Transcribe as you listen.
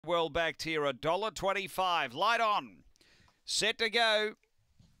well backed here, $1.25. Light on. Set to go.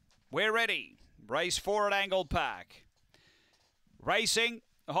 We're ready. Race 4 at Angle Park. Racing.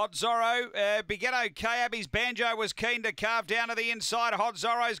 Hot Zorro began okay. Abby's Banjo was keen to carve down to the inside. Hot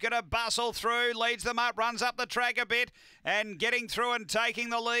Zorro's going to bustle through, leads them up, runs up the track a bit, and getting through and taking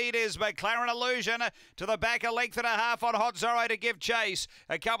the lead is McLaren Illusion. To the back, a length and a half on Hot Zorro to give chase.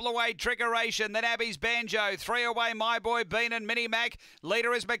 A couple away, Trickeration, then Abby's Banjo. 3 away, My Boy Bean and Mini Mac.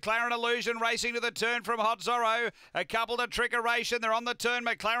 Leader is McLaren Illusion, racing to the turn from Hot Zorro. A couple to Trickeration. They're on the turn.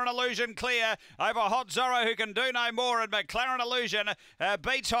 McLaren Illusion clear over Hot Zorro, who can do no more, and McLaren Illusion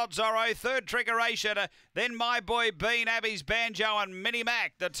beats Hot Zorro. Third Trickeration, then My Boy Bean, Abby's Banjo and Mini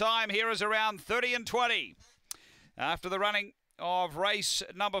Mac. The time here is around 30 and 20. After the running of race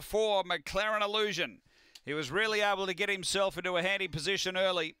number 4, McLaren Illusion, he was really able to get himself into a handy position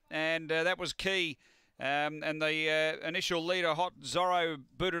early, and that was key. And the initial leader, Hot Zorro,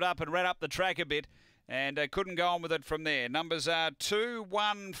 booted up and ran up the track a bit, and couldn't go on with it from there. Numbers are 2,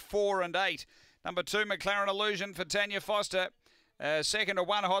 1, 4 and 8. Number 2, McLaren Illusion for Tanya Foster. Second to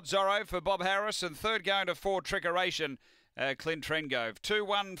 1, Hot Zorro for Bob Harris. And third going to 4, Trickeration, Clint Trengove. 2,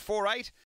 1, 4, 8.